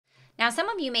Now, some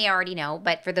of you may already know,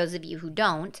 but for those of you who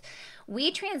don't,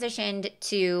 we transitioned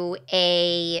to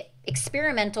a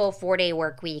experimental 4-day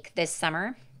work week this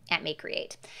summer at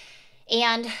MayeCreate.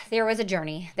 And there was a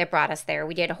journey that brought us there.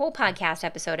 We did a whole podcast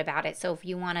episode about it. So if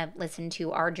you want to listen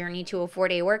to our journey to a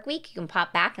 4-day work week, you can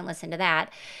pop back and listen to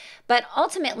that. But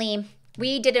ultimately,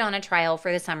 we did it on a trial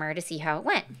for the summer to see how it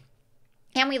went.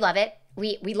 And we love it.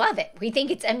 We love it. We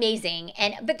think it's amazing.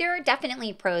 But there are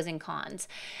definitely pros and cons.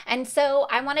 And so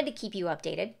I wanted to keep you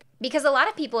updated because a lot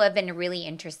of people have been really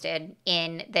interested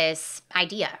in this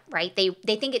idea, right?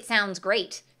 They think it sounds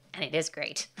great. And it is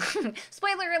great.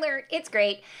 Spoiler alert, it's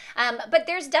great. But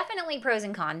there's definitely pros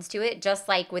and cons to it, just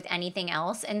like with anything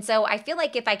else. And so I feel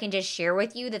like if I can just share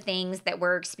with you the things that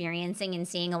we're experiencing and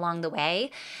seeing along the way,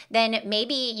 then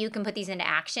maybe you can put these into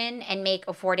action and make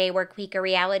a 4-day work week a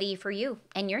reality for you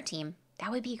and your team. That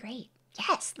would be great.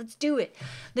 Yes, let's do it.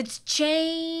 Let's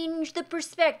change the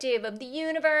perspective of the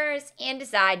universe and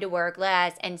decide to work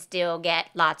less and still get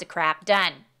lots of crap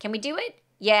done. Can we do it?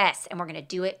 Yes, and we're going to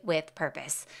do it with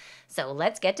purpose. So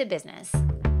let's get to business.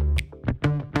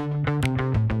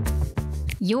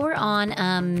 You're on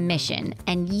a mission,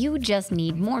 and you just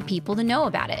need more people to know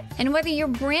about it. And whether you're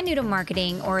brand new to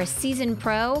marketing or a seasoned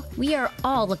pro, we are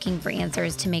all looking for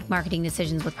answers to make marketing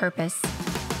decisions with purpose.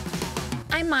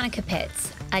 I'm Monica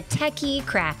Pitts, a techie,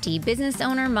 crafty business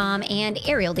owner, mom, and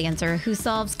aerial dancer who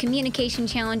solves communication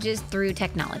challenges through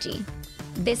technology.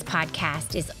 This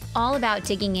podcast is all about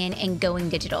digging in and going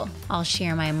digital. I'll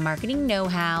share my marketing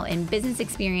know-how and business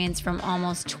experience from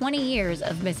almost 20 years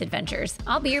of misadventures.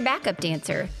 I'll be your backup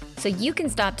dancer, so you can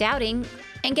stop doubting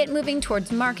and get moving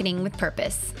towards marketing with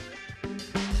purpose.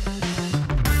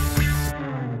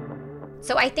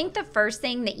 So I think the first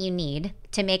thing that you need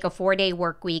to make a 4-day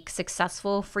work week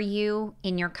successful for you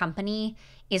in your company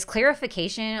is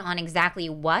clarification on exactly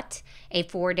what a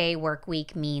 4-day work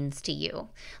week means to you.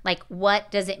 Like,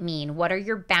 what does it mean? What are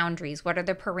your boundaries? What are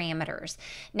the parameters?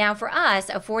 Now, for us,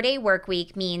 a 4-day work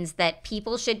week means that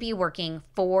people should be working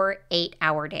 4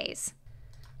 8-hour days,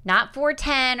 not 4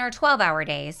 10 or 12-hour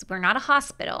days. We're not a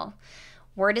hospital.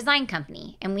 We're a design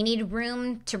company, and we need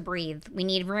room to breathe. We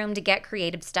need room to get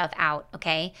creative stuff out,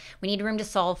 okay? We need room to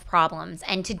solve problems.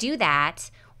 And to do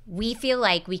that, we feel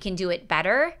like we can do it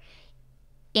better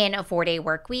in a 4-day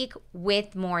work week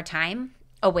with more time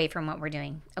away from what we're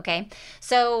doing, okay?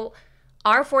 So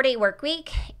our 4-day work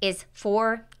week is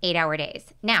 4 8-hour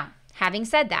days. Now, having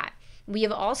said that, we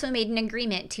have also made an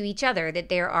agreement to each other that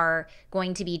there are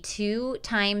going to be 2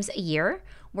 times a year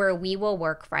where we will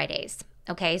work Fridays.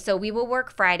 Okay, so we will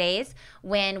work Fridays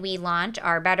when we launch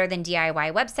our Better Than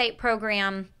DIY website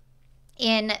program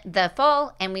in the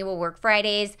fall, and we will work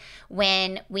Fridays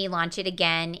when we launch it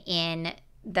again in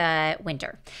the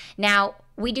winter. Now,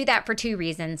 we do that for 2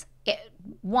 reasons.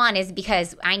 One is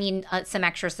because I need some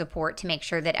extra support to make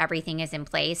sure that everything is in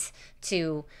place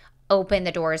to open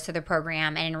the doors to the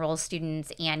program and enroll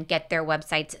students and get their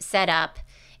websites set up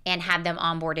and have them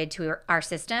onboarded to our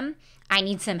system. I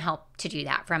need some help to do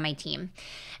that from my team.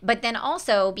 But then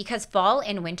also because fall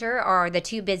and winter are the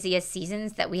 2 busiest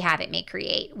seasons that we have at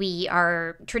MayeCreate. We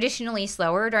are traditionally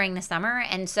slower during the summer,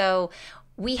 and so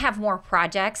we have more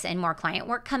projects and more client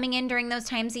work coming in during those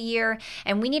times a year,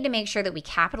 and we need to make sure that we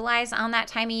capitalize on that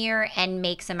time of year and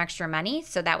make some extra money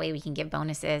so that way we can give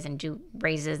bonuses and do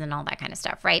raises and all that kind of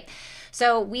stuff, right?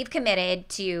 So we've committed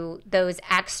to those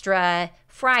extra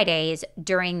Fridays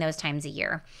during those times a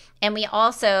year. And we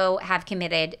also have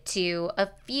committed to a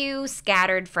few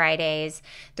scattered Fridays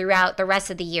throughout the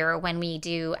rest of the year when we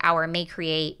do our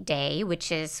MayeCreate Day,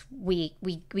 which is we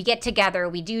get together,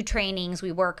 we do trainings,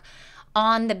 we work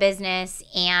on the business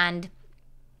and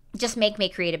just make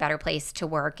MayeCreate a better place to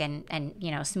work and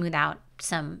smooth out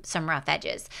some rough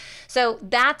edges. So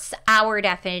that's our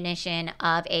definition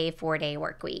of a 4-day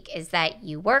work week, is that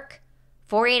you work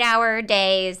 4 8-hour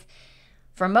days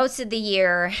for most of the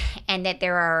year, and that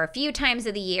there are a few times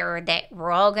of the year that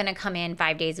we're all going to come in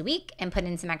 5 days a week and put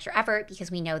in some extra effort because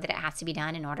we know that it has to be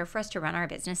done in order for us to run our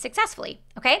business successfully,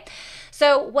 okay?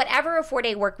 So whatever a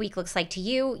 4-day work week looks like to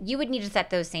you, you would need to set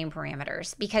those same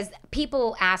parameters, because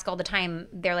people ask all the time,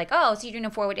 they're like, oh, so you're doing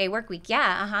a 4-day work week?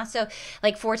 Yeah, so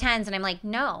like 4 10s, and I'm like,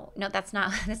 no, that's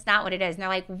not what it is. And they're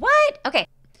like, what? Okay.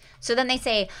 So then they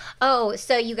say, oh,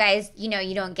 so you guys,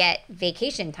 you don't get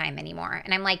vacation time anymore.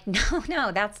 And I'm like,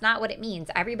 no, that's not what it means.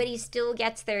 Everybody still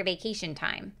gets their vacation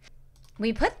time.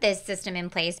 We put this system in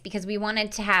place because we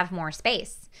wanted to have more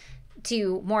space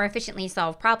to more efficiently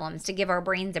solve problems, to give our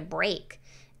brains a break,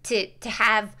 to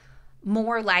have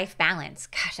more life balance.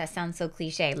 Gosh, that sounds so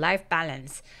cliche, life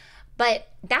balance. But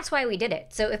that's why we did it.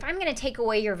 So if I'm going to take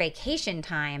away your vacation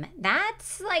time,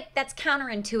 that's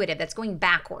counterintuitive. That's going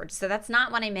backwards. So that's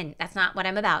not what I'm in. That's not what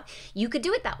I'm about. You could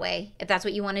do it that way if that's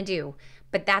what you want to do,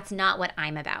 but that's not what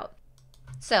I'm about.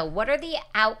 So what are the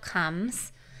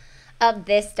outcomes of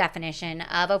this definition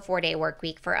of a 4-day work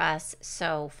week for us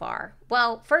so far?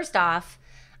 Well, first off,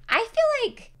 I feel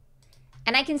like,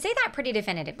 and I can say that pretty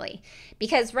definitively,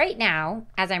 because right now,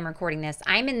 as I'm recording this,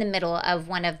 I'm in the middle of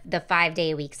one of the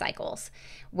 5-day-a-week cycles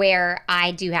where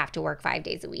I do have to work 5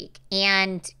 days a week.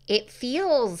 And it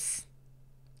feels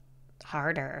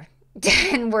harder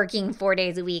than working 4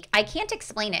 days a week. I can't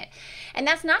explain it. And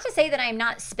that's not to say that I'm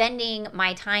not spending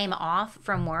my time off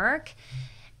from work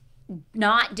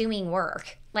not doing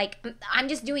work. Like, I'm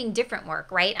just doing different work,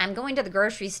 right? I'm going to the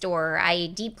grocery store. I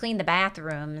deep clean the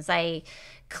bathrooms. I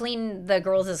clean the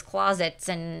girls' closets.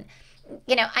 And,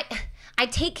 I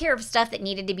take care of stuff that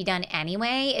needed to be done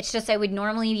anyway. It's just I would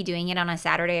normally be doing it on a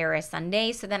Saturday or a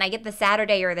Sunday. So then I get the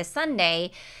Saturday or the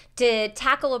Sunday to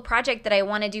tackle a project that I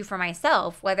want to do for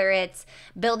myself, whether it's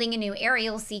building a new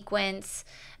aerial sequence,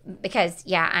 because,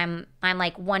 I'm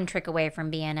like one trick away from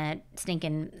being a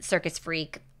stinking circus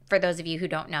freak. For those of you who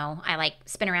don't know, I like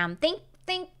spin around. Think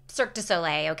Cirque du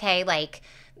Soleil, okay? Like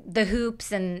the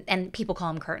hoops and people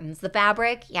call them curtains. The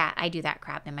fabric, yeah, I do that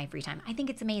crap in my free time. I think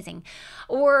it's amazing.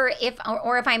 Or if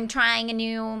I'm trying a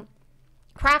new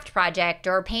craft project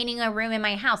or painting a room in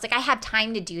my house, like I have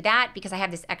time to do that because I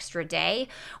have this extra day,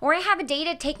 or I have a day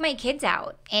to take my kids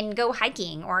out and go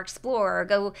hiking or explore or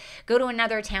go to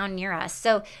another town near us.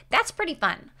 So that's pretty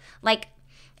fun.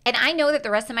 And I know that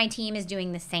the rest of my team is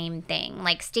doing the same thing.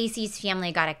 Like Stacy's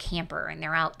family got a camper and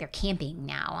they're camping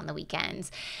now on the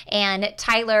weekends. And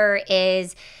Tyler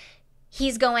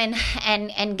he's going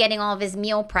and getting all of his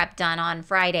meal prep done on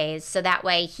Fridays. So that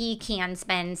way he can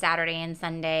spend Saturday and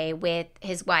Sunday with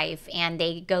his wife, and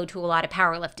they go to a lot of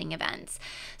powerlifting events.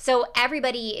 So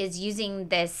everybody is using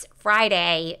this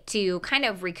Friday to kind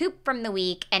of recoup from the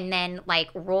week and then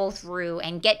roll through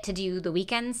and get to do the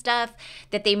weekend stuff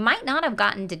that they might not have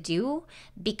gotten to do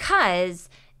because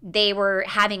they were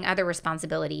having other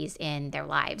responsibilities in their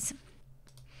lives.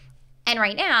 And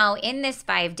right now, in this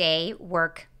 5-day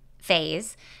work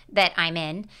phase that I'm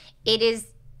in,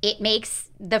 it makes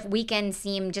the weekend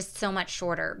seem just so much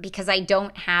shorter because I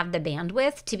don't have the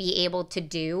bandwidth to be able to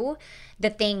do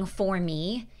the thing for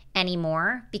me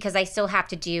anymore because I still have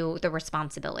to do the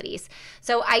responsibilities.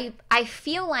 So I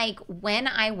feel like when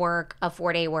I work a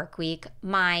 4-day work week,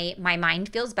 my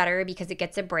mind feels better because it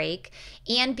gets a break,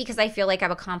 and because I feel like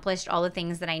I've accomplished all the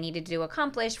things that I needed to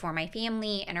accomplish for my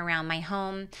family and around my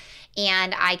home,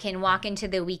 and I can walk into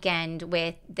the weekend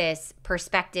with this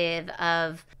perspective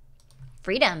of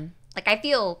freedom. Like I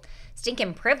feel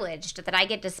stinking privileged that I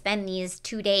get to spend these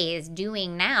 2 days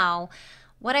doing now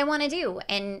what I want to do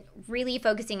and really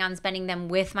focusing on spending them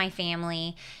with my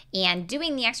family and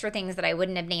doing the extra things that I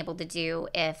wouldn't have been able to do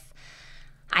if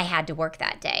I had to work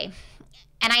that day.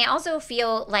 And I also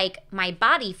feel like my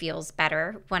body feels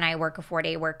better when I work a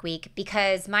 4-day work week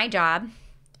because my job,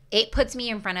 it puts me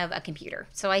in front of a computer.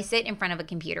 So I sit in front of a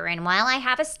computer, and while I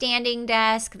have a standing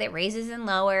desk that raises and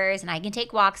lowers and I can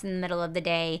take walks in the middle of the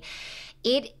day,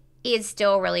 it is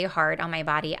still really hard on my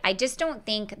body. I just don't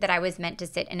think that I was meant to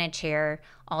sit in a chair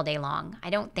all day long.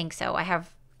 I don't think so. I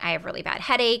have really bad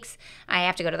headaches. I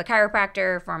have to go to the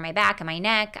chiropractor for my back and my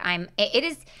neck.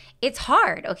 It's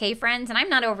hard, okay, friends? And I'm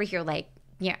not over here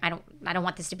I don't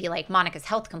want this to be like Monica's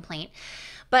health complaint.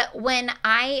 But when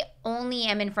I only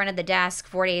am in front of the desk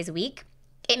 4 days a week,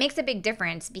 it makes a big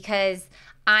difference because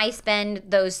I spend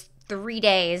those 3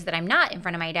 days that I'm not in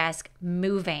front of my desk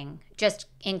moving, just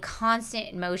in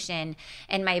constant motion,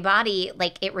 and my body,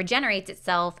 it regenerates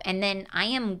itself, and then I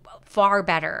am far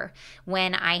better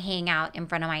when I hang out in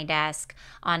front of my desk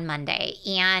on Monday.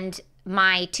 And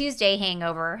my Tuesday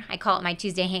hangover, I call it my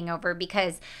Tuesday hangover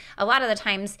because a lot of the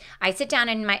times I sit down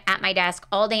at my desk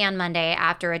all day on Monday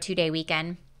after a 2-day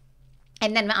weekend.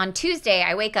 And then on Tuesday,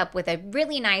 I wake up with a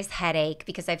really nice headache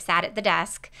because I've sat at the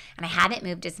desk and I haven't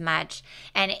moved as much,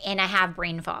 and I have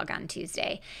brain fog on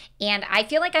Tuesday. And I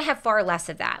feel like I have far less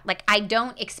of that. I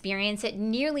don't experience it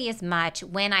nearly as much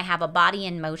when I have a body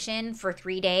in motion for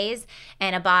 3 days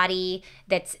and a body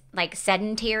that's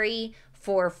sedentary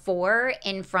for 4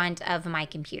 in front of my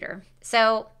computer.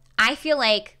 So I feel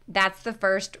like that's the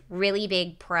first really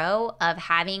big pro of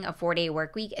having a 4-day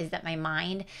work week, is that my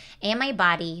mind and my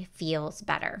body feels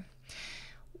better.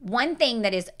 One thing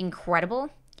that is incredible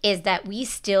is that we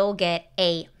still get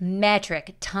a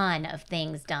metric ton of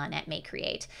things done at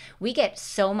MayeCreate. We get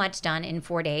so much done in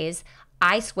 4 days.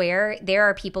 I swear there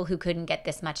are people who couldn't get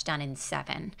this much done in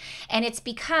 7. And it's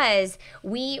because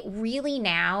we really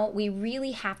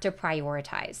have to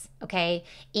prioritize, okay?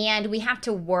 And we have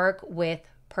to work with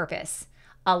purpose,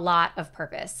 a lot of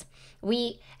purpose.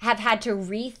 We have had to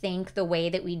rethink the way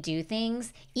that we do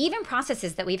things. Even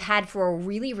processes that we've had for a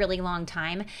really, really long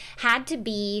time had to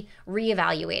be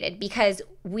reevaluated because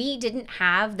we didn't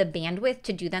have the bandwidth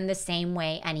to do them the same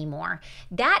way anymore.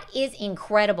 That is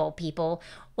incredible, people.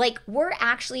 Like, we're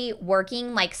actually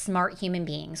working like smart human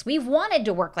beings. We've wanted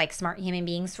to work like smart human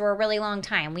beings for a really long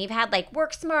time. We've had like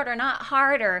work smarter, not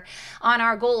harder on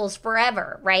our goals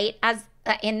forever, right? As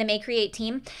in the MayeCreate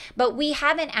team, but we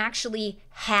haven't actually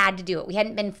had to do it. We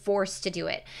hadn't been forced to do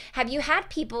it. Have you had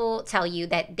people tell you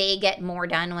that they get more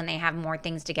done when they have more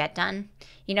things to get done?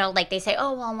 You know, like they say,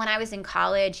 oh, well, when I was in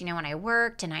college, you know, when I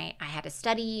worked and I had to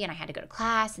study and I had to go to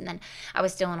class and then I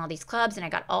was still in all these clubs and I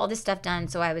got all this stuff done.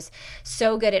 So I was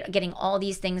so good at getting all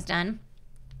these things done.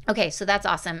 Okay, so that's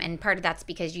awesome. And part of that's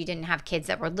because you didn't have kids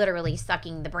that were literally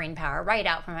sucking the brain power right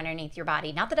out from underneath your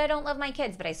body. Not that I don't love my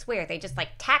kids, but I swear they just like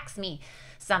tax me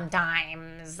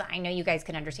sometimes. I know you guys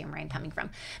can understand where I'm coming from.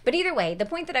 But either way, the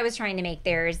point that I was trying to make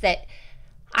there is that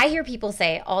I hear people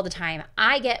say all the time,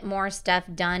 I get more stuff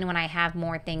done when I have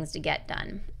more things to get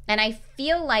done. And I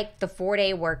feel like the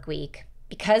 4-day work week,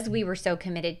 because we were so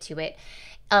committed to it,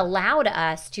 allowed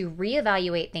us to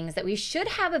reevaluate things that we should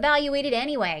have evaluated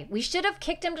anyway. We should have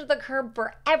kicked them to the curb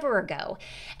forever ago.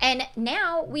 And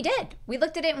now we did. We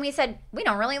looked at it and we said, we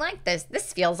don't really like this.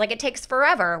 This feels like it takes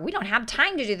forever. We don't have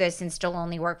time to do this and still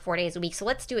only work 4 days a week. So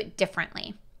let's do it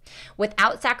differently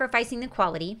without sacrificing the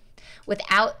quality,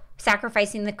 without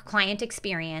sacrificing the client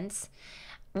experience.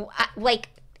 And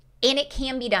it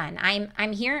can be done.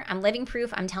 I'm here. I'm living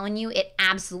proof. I'm telling you, it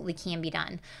absolutely can be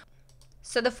done.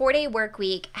 So the 4-day work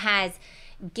week has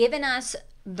given us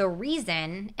the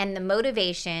reason and the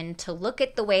motivation to look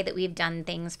at the way that we've done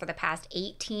things for the past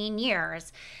 18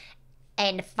 years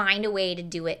and find a way to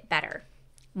do it better,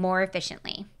 more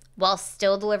efficiently, while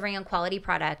still delivering a quality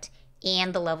product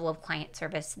and the level of client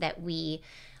service that we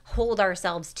hold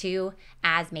ourselves to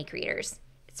as MayeCreators.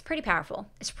 It's pretty powerful.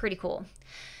 It's pretty cool.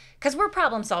 Because we're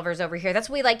problem solvers over here. That's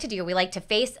what we like to do. We like to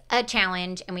face a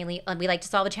challenge and we like to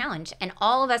solve a challenge. And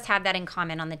all of us have that in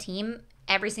common on the team,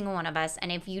 every single one of us.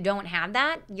 And if you don't have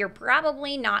that, you're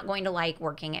probably not going to like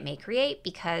working at MayeCreate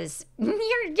because you're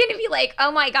going to be like,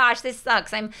 oh my gosh, this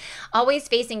sucks. I'm always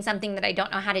facing something that I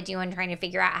don't know how to do and trying to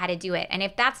figure out how to do it. And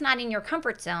if that's not in your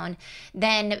comfort zone,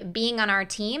 then being on our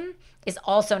team is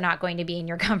also not going to be in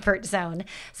your comfort zone.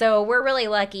 So we're really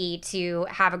lucky to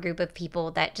have a group of people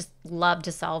that just love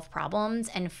to solve problems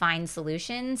and find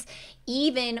solutions,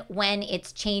 even when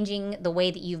it's changing the way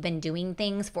that you've been doing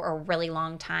things for a really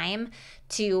long time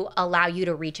to allow you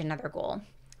to reach another goal.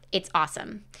 It's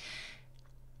awesome.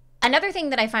 Another thing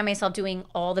that I find myself doing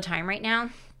all the time right now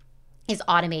is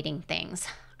automating things.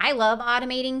 I love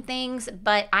automating things,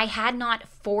 but I had not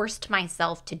forced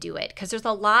myself to do it because there's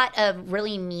a lot of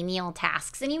really menial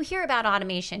tasks. And you hear about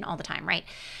automation all the time, right?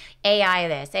 AI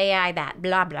this, AI that,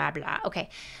 blah, blah, blah. Okay.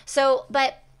 So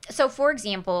for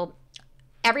example,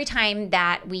 every time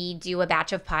that we do a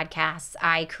batch of podcasts,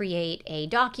 I create a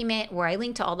document where I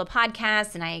link to all the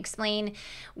podcasts and I explain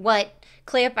what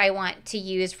clip I want to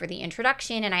use for the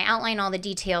introduction and I outline all the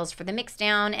details for the mix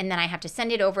down, and then I have to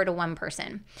send it over to one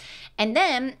person. And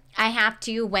then I have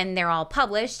to, when they're all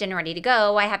published and ready to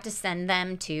go, I have to send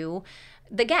them to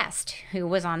the guest who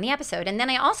was on the episode. And then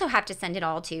I also have to send it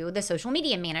all to the social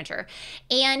media manager.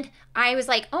 And I was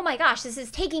like, oh my gosh, this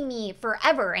is taking me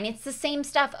forever. And it's the same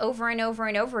stuff over and over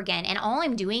and over again. And all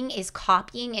I'm doing is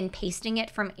copying and pasting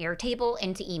it from Airtable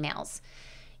into emails.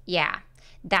 Yeah,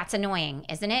 that's annoying,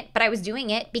 isn't it? But I was doing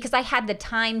it because I had the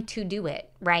time to do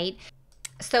it, right?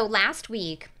 So last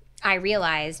week, I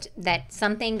realized that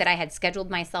something that I had scheduled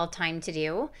myself time to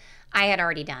do, I had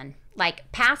already done.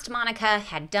 Like, past Monica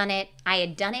had done it. I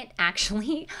had done it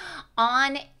actually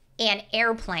on an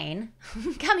airplane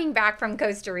coming back from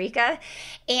Costa Rica,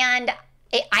 and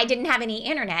I didn't have any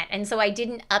internet, and so I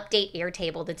didn't update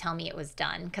Airtable to tell me it was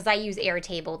done because I use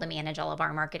Airtable to manage all of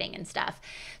our marketing and stuff.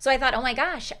 So I thought, oh my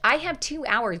gosh, I have 2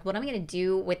 hours. What am I going to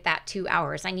do with that 2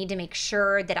 hours? I need to make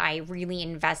sure that I really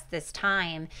invest this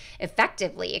time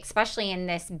effectively, especially in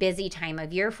this busy time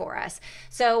of year for us.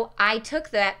 So I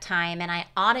took that time and I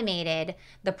automated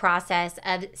the process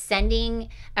of sending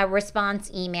a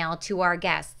response email to our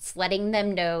guests, letting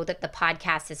them know that the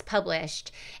podcast is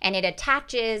published, and it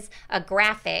attaches a graphic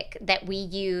that we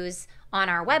use on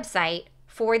our website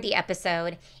for the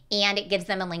episode, and it gives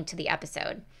them a link to the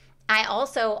episode. I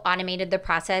also automated the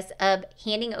process of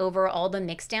handing over all the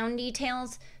mixdown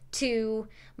details to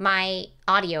my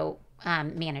audio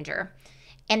manager.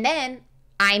 And then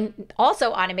I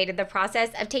also automated the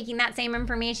process of taking that same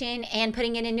information and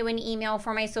putting it into an email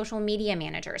for my social media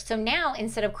manager. So now,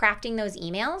 instead of crafting those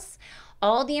emails,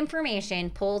 all the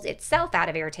information pulls itself out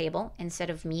of Airtable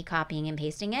instead of me copying and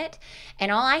pasting it.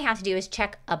 And all I have to do is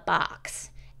check a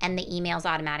box, and the emails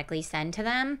automatically send to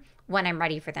them when I'm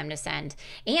ready for them to send.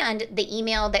 And the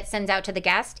email that sends out to the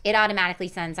guest, it automatically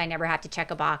sends. I never have to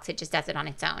check a box. It just does it on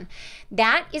its own.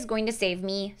 That is going to save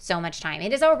me so much time.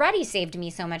 It has already saved me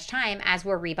so much time as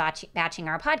we're rebatching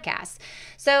our podcasts.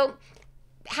 So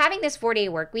having this 4-day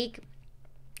work week,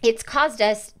 it's caused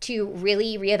us to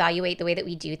really reevaluate the way that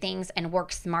we do things and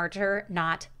work smarter,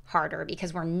 not harder,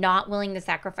 because we're not willing to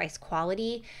sacrifice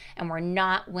quality, and we're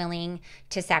not willing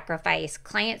to sacrifice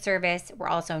client service. We're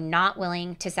also not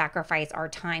willing to sacrifice our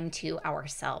time to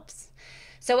ourselves.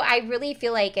 So I really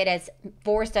feel like it has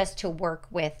forced us to work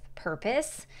with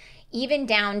purpose, even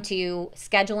down to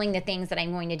scheduling the things that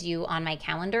I'm going to do on my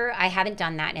calendar. I haven't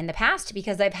done that in the past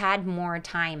because I've had more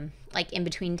time, like in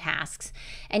between tasks.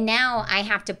 And now I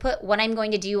have to put what I'm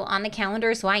going to do on the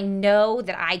calendar so I know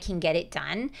that I can get it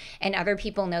done, and other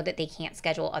people know that they can't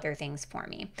schedule other things for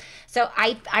me. So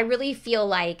I really feel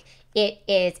like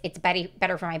it's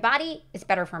better for my body, it's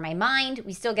better for my mind.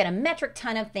 We still get a metric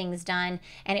ton of things done,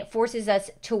 and it forces us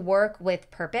to work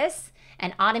with purpose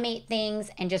and automate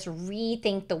things and just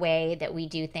rethink the way that we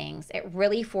do things. It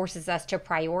really forces us to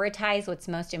prioritize what's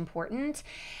most important.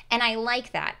 And I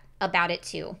like that about it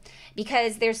too,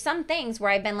 because there's some things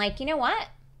where I've been like, you know what?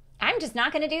 I'm just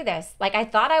not going to do this. Like, I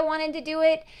thought I wanted to do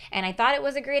it and I thought it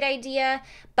was a great idea,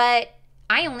 but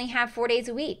I only have 4 days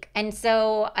a week. And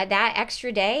so that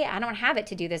extra day, I don't have it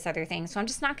to do this other thing. So I'm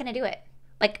just not going to do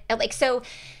it. So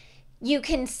you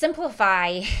can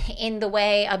simplify in the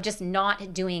way of just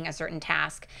not doing a certain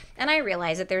task. And I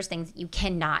realize that there's things you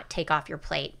cannot take off your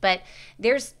plate, but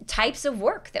there's types of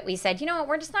work that we said, you know what,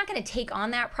 we're just not going to take on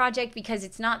that project because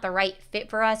it's not the right fit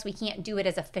for us. We can't do it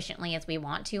as efficiently as we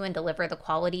want to and deliver the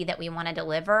quality that we want to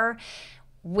deliver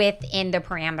within the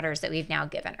parameters that we've now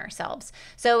given ourselves.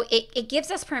 So it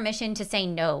gives us permission to say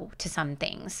no to some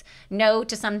things. No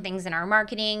to some things in our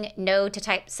marketing, no to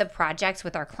types of projects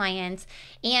with our clients,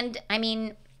 and I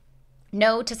mean,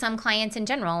 no to some clients in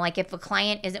general. Like if a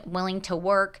client isn't willing to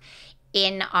work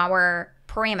in our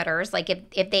parameters, like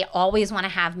if they always want to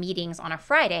have meetings on a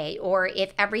Friday, or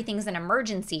if everything's an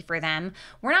emergency for them,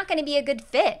 we're not going to be a good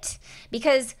fit,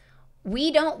 because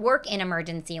we don't work in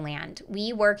emergency land.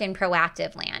 We work in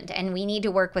proactive land, and we need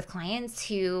to work with clients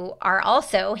who are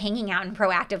also hanging out in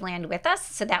proactive land with us,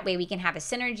 so that way we can have a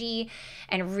synergy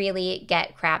and really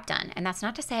get crap done. And that's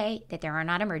not to say that there are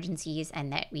not emergencies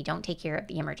and that we don't take care of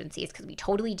the emergencies, because we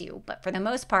totally do. But for the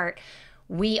most part,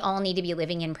 we all need to be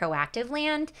living in proactive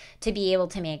land to be able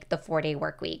to make the 4-day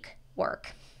work week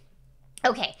work.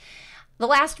 Okay. The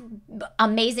last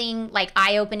amazing,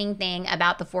 eye-opening thing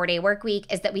about the 4-day work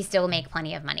week is that we still make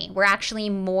plenty of money. We're actually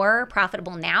more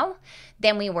profitable now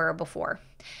than we were before.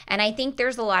 And I think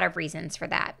there's a lot of reasons for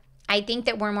that. I think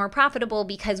that we're more profitable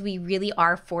because we really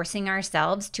are forcing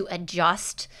ourselves to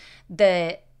adjust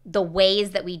the ways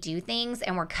that we do things,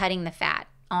 and we're cutting the fat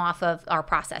off of our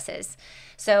processes.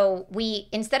 So we,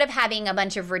 instead of having a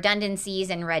bunch of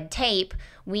redundancies and red tape,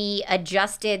 we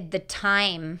adjusted the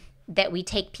time that we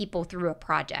take people through a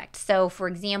project. So for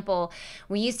example,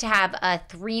 we used to have a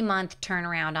 3-month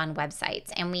turnaround on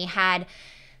websites, and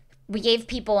we gave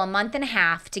people a month and a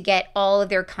half to get all of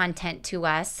their content to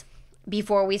us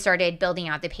before we started building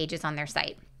out the pages on their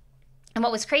site. And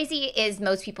what was crazy is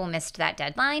most people missed that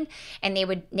deadline, and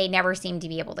they never seemed to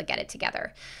be able to get it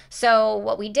together. So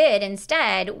what we did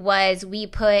instead was we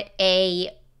put a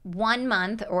 1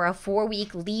 month or a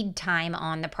 4-week lead time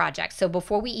on the project. So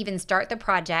before we even start the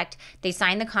project, they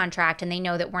sign the contract and they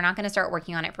know that we're not going to start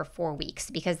working on it for 4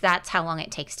 weeks, because that's how long it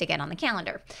takes to get on the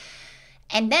calendar.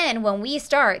 And then when we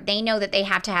start, they know that they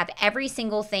have to have every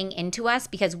single thing into us,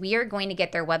 because we are going to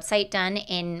get their website done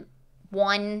in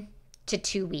 1 to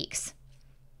 2 weeks.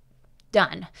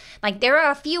 Done. Like, there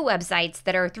are a few websites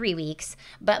that are 3 weeks,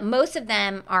 but most of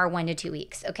them are 1 to 2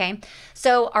 weeks. Okay.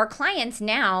 So our clients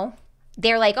now,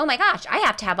 they're like, oh my gosh, I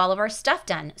have to have all of our stuff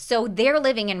done. So they're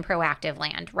living in proactive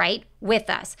land, right, with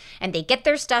us. And they get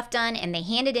their stuff done and they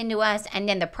hand it into us. And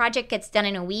then the project gets done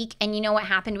in a week. And you know what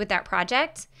happened with that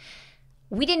project?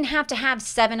 We didn't have to have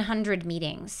 700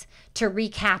 meetings to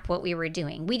recap what we were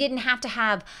doing. We didn't have to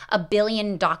have a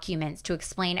billion documents to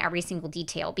explain every single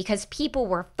detail because people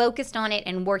were focused on it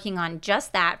and working on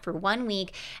just that for 1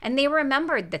 week, and they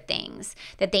remembered the things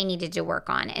that they needed to work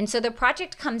on. And so the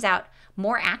project comes out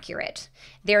more accurate.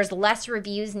 There's less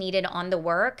reviews needed on the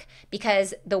work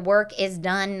because the work is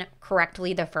done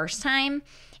correctly the first time.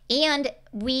 And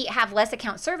we have less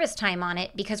account service time on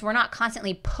it because we're not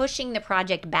constantly pushing the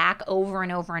project back over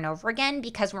and over and over again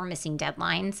because we're missing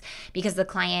deadlines, because the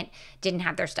client didn't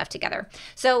have their stuff together.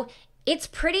 So it's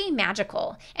pretty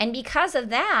magical. And because of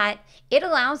that, it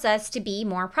allows us to be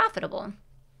more profitable.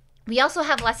 We also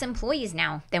have less employees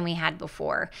now than we had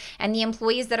before. And the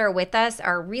employees that are with us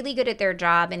are really good at their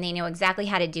job and they know exactly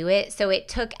how to do it. So it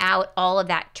took out all of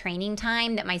that training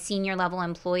time that my senior level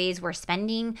employees were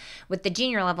spending with the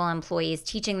junior level employees,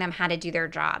 teaching them how to do their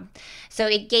job. So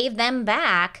it gave them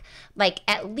back like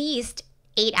at least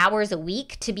 8 hours a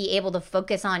week to be able to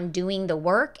focus on doing the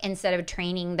work instead of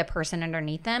training the person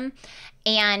underneath them.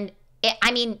 And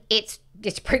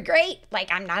it's pretty great.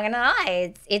 Like, I'm not gonna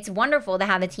lie, it's wonderful to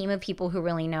have a team of people who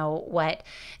really know what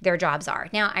their jobs are.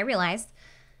 Now, I realize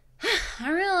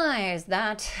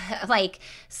that like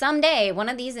someday one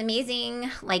of these amazing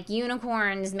like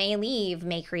unicorns may leave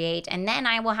MayeCreate, and then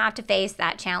I will have to face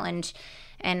that challenge,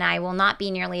 and I will not be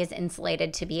nearly as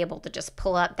insulated to be able to just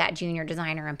pull up that junior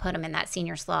designer and put them in that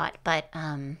senior slot. But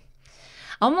I'm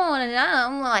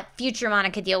gonna let future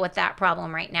Monica deal with that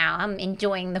problem right now. I'm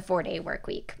enjoying the 4-day work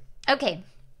week. Okay,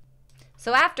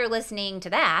 so after listening to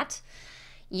that,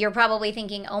 you're probably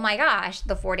thinking, oh my gosh,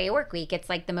 the 4-day work week, it's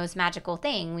like the most magical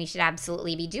thing. We should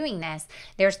absolutely be doing this.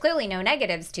 There's clearly no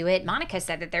negatives to it. Monica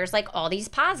said that there's like all these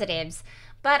positives.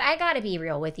 But I gotta be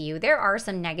real with you. There are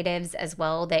some negatives as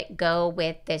well that go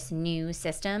with this new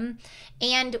system.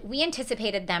 And we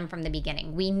anticipated them from the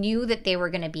beginning. We knew that they were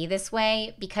gonna be this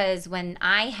way because when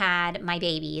I had my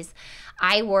babies,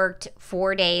 I worked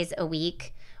 4 days a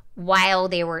week while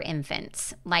they were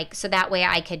infants. Like, so that way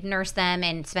I could nurse them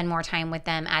and spend more time with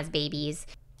them as babies.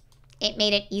 It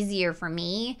made it easier for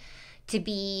me to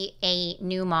be a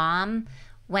new mom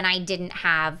when I didn't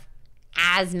have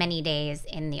as many days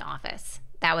in the office.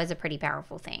 That was a pretty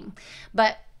powerful thing.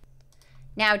 But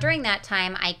now during that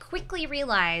time, I quickly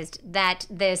realized that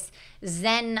this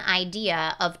Zen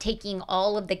idea of taking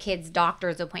all of the kids'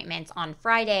 doctor's appointments on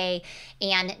Friday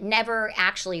and never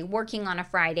actually working on a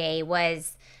Friday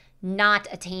was not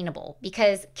attainable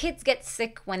because kids get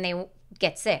sick when they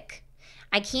get sick.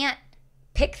 I can't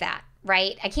pick that,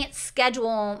 right? I can't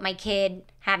schedule my kid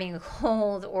having a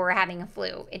cold or having a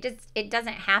flu. It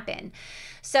doesn't happen.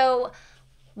 So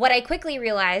what I quickly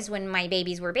realized when my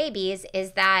babies were babies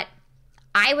is that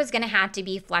I was going to have to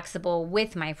be flexible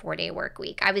with my 4-day work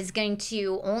week. I was going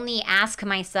to only ask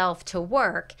myself to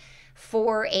work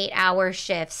 4 8-hour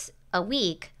shifts a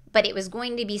week, but it was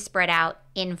going to be spread out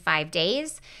in 5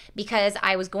 days because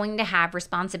I was going to have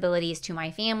responsibilities to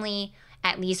my family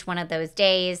at least one of those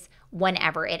days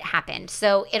whenever it happened.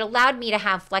 So it allowed me to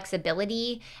have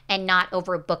flexibility and not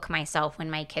overbook myself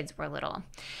when my kids were little.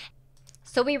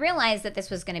 So we realized that this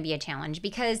was going to be a challenge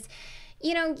because,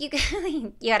 you know, you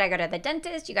got to go to the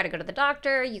dentist, you got to go to the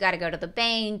doctor, you got to go to the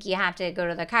bank, you have to go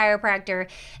to the chiropractor,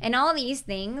 and all these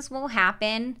things will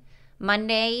happen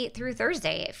Monday through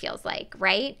Thursday, it feels like,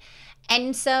 right?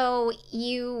 And so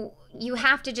you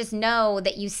have to just know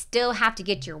that you still have to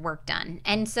get your work done.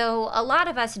 And so a lot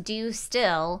of us do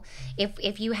still,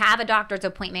 if you have a doctor's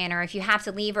appointment or if you have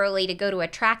to leave early to go to a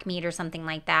track meet or something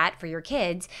like that for your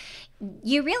kids,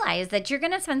 you realize that you're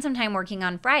going to spend some time working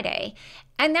on Friday.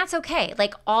 And that's okay.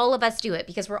 Like, all of us do it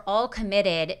because we're all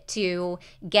committed to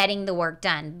getting the work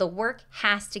done. The work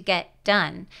has to get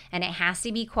done, and it has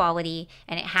to be quality,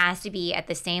 and it has to be at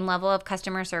the same level of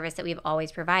customer service that we've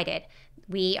always provided.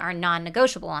 We are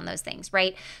non-negotiable on those things,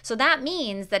 right? So that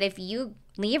means that if you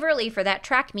leave early for that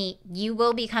track meet, you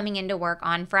will be coming into work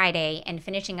on Friday and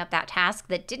finishing up that task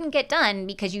that didn't get done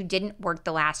because you didn't work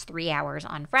the last 3 hours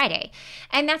on Friday.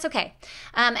 And that's okay.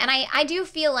 And I do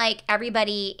feel like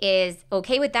everybody is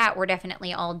okay with that. We're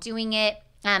definitely all doing it.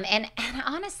 And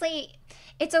honestly,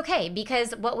 it's okay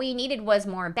because what we needed was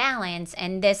more balance,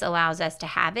 and this allows us to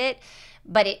have it.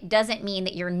 But it doesn't mean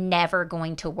that you're never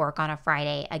going to work on a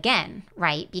Friday again,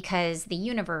 right? Because the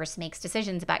universe makes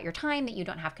decisions about your time that you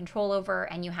don't have control over,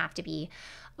 and you have to be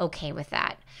okay with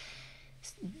that.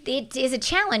 It is a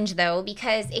challenge, though,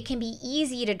 because it can be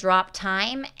easy to drop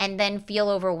time and then feel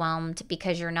overwhelmed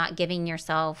because you're not giving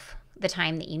yourself the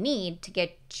time that you need to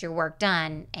get your work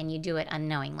done, and you do it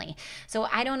unknowingly. So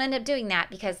I don't end up doing that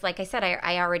because, like I said,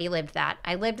 I already lived that.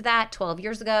 I lived that 12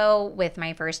 years ago with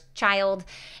my first child.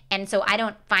 And so I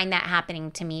don't find that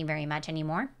happening to me very much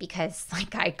anymore because,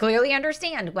 like, I clearly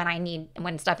understand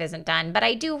when stuff isn't done. But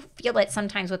I do feel it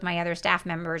sometimes with my other staff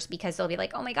members because they'll be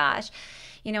like, oh my gosh,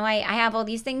 I have all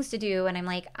these things to do. And I'm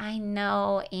like, I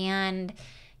know. And,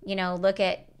 look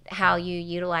at how you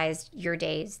utilized your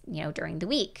days, during the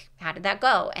week. How did that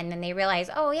go? And then they realize,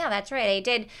 oh yeah, that's right. I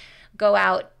did go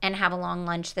out and have a long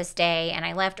lunch this day, and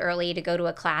I left early to go to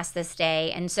a class this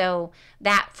day. And so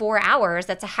that 4 hours,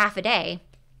 that's a half a day.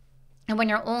 And when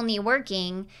you're only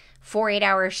working 4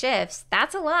 8-hour shifts,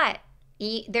 that's a lot.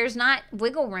 There's not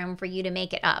wiggle room for you to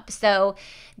make it up. So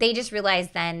they just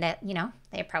realized then that,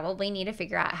 they probably need to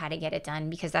figure out how to get it done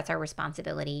because that's our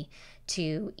responsibility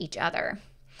to each other.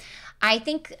 I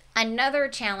think another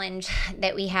challenge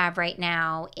that we have right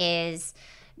now is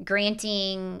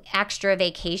granting extra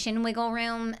vacation wiggle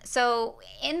room. So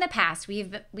in the past,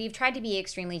 we've tried to be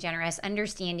extremely generous,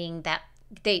 understanding that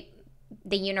the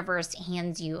universe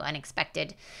hands you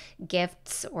unexpected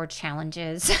gifts or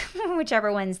challenges,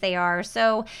 whichever ones they are.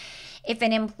 So if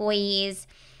an employee's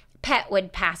pet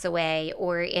would pass away,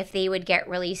 or if they would get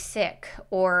really sick,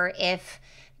 or if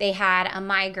they had a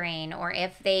migraine, or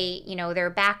if they,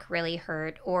 their back really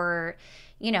hurt, or,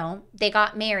 they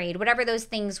got married, whatever those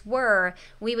things were,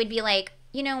 we would be like,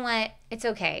 you know what, it's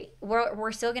okay.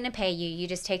 We're still going to pay you. You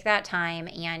just take that time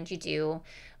and you do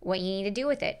what you need to do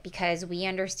with it because we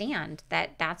understand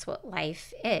that that's what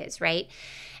life is, right?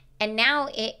 And now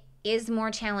it is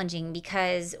more challenging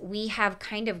because we have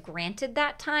kind of granted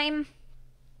that time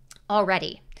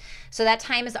already. So that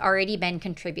time has already been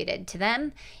contributed to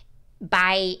them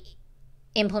by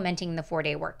implementing the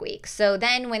 4-day work week. So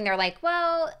then when they're like,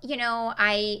 well,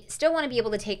 I still want to be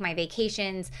able to take my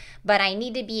vacations, but I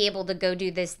need to be able to go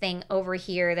do this thing over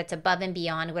here that's above and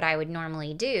beyond what I would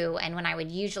normally do. And when I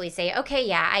would usually say, okay,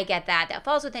 yeah, I get that. That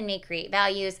falls within MayeCreate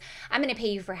values. I'm going to pay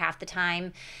you for half the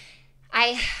time.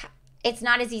 It's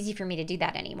not as easy for me to do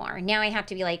that anymore. Now I have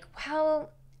to be like,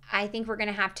 well, I think we're going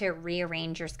to have to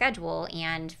rearrange your schedule,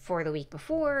 and for the week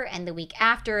before and the week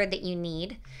after that you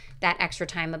need that extra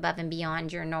time above and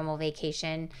beyond your normal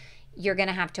vacation, you're going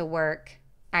to have to work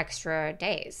extra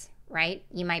days, right?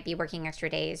 You might be working extra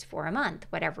days for a month,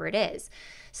 whatever it is.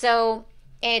 So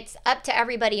it's up to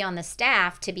everybody on the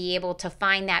staff to be able to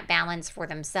find that balance for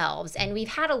themselves. And we've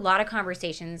had a lot of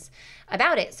conversations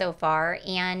about it so far,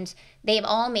 and they've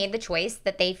all made the choice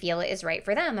that they feel is right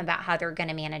for them about how they're going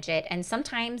to manage it. And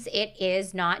sometimes it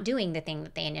is not doing the thing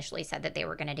that they initially said that they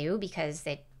were going to do because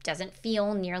it doesn't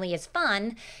feel nearly as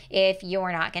fun if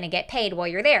you're not going to get paid while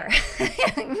you're there.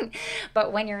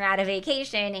 But when you're at a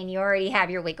vacation and you already have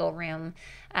your wiggle room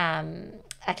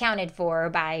accounted for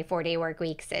by 4-day work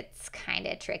weeks, it's kind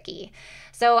of tricky.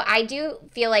 So I do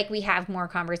feel like we have more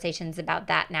conversations about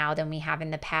that now than we have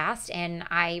in the past. And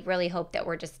I really hope that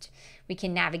we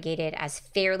can navigate it as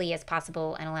fairly as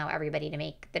possible and allow everybody to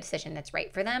make the decision that's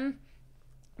right for them,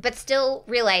 but still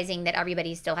realizing that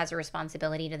everybody still has a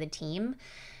responsibility to the team,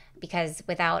 because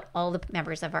without all the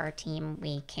members of our team,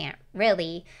 we can't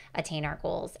really attain our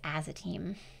goals as a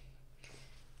team.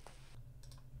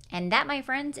 And that, my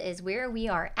friends, is where we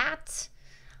are at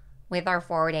with our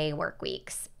 4-day work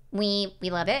weeks. We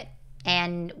love it,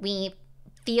 and we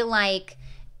feel like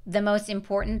the most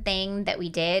important thing that we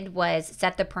did was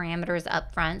set the parameters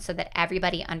up front so that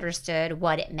everybody understood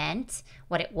what it meant,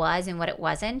 what it was and what it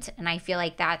wasn't. And I feel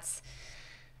like that's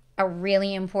a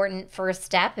really important first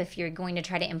step if you're going to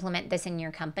try to implement this in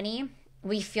your company.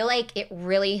 We feel like it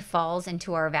really falls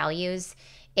into our values.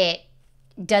 It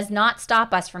does not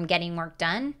stop us from getting work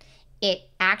done. It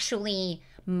actually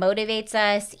motivates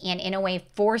us and in a way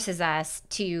forces us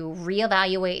to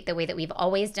reevaluate the way that we've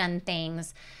always done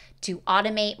things, to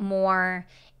automate more,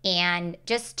 and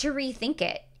just to rethink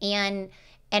it and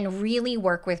really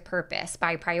work with purpose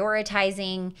by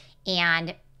prioritizing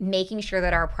and making sure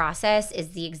that our process is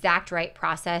the exact right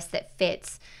process that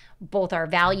fits both our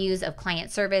values of client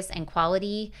service and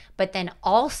quality, but then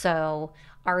also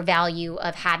our value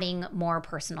of having more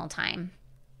personal time.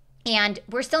 And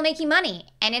we're still making money,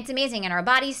 and it's amazing, and our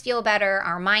bodies feel better,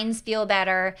 our minds feel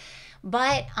better.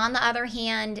 But on the other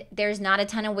hand, there's not a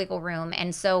ton of wiggle room.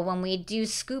 And so when we do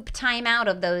scoop time out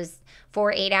of those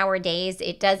 4 8-hour days,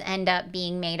 it does end up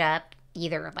being made up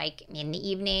either like in the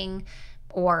evening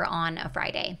or on a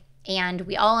Friday. And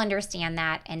we all understand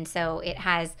that. And so it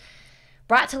has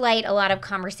brought to light a lot of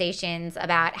conversations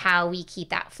about how we keep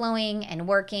that flowing and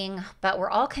working, but we're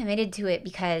all committed to it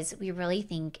because we really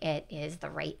think it is the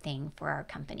right thing for our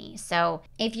company. So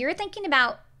if you're thinking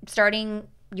about starting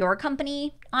your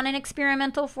company on an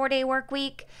experimental 4-day work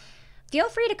week, feel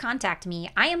free to contact me.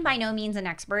 I am by no means an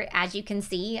expert. As you can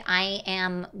see, I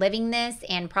am living this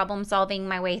and problem solving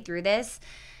my way through this.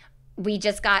 We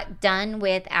just got done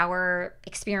with our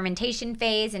experimentation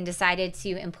phase and decided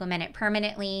to implement it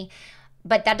permanently.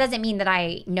 But that doesn't mean that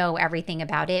I know everything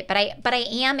about it, but I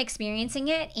am experiencing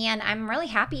it, and I'm really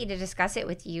happy to discuss it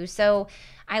with you. So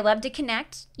I love to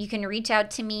connect. You can reach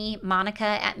out to me,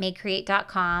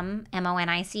 Monica@MayeCreate.com,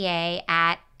 MONICA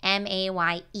at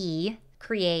MAYE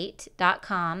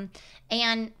create.com,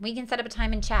 and we can set up a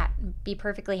time and chat. Be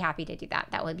perfectly happy to do that.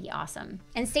 That would be awesome.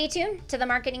 And stay tuned to the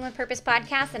Marketing with Purpose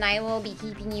podcast, and I will be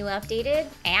keeping you updated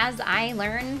as I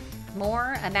learn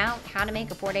more about how to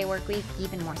make a 4-day work week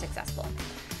even more successful.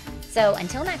 So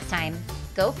until next time,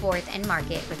 go forth and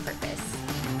market with purpose.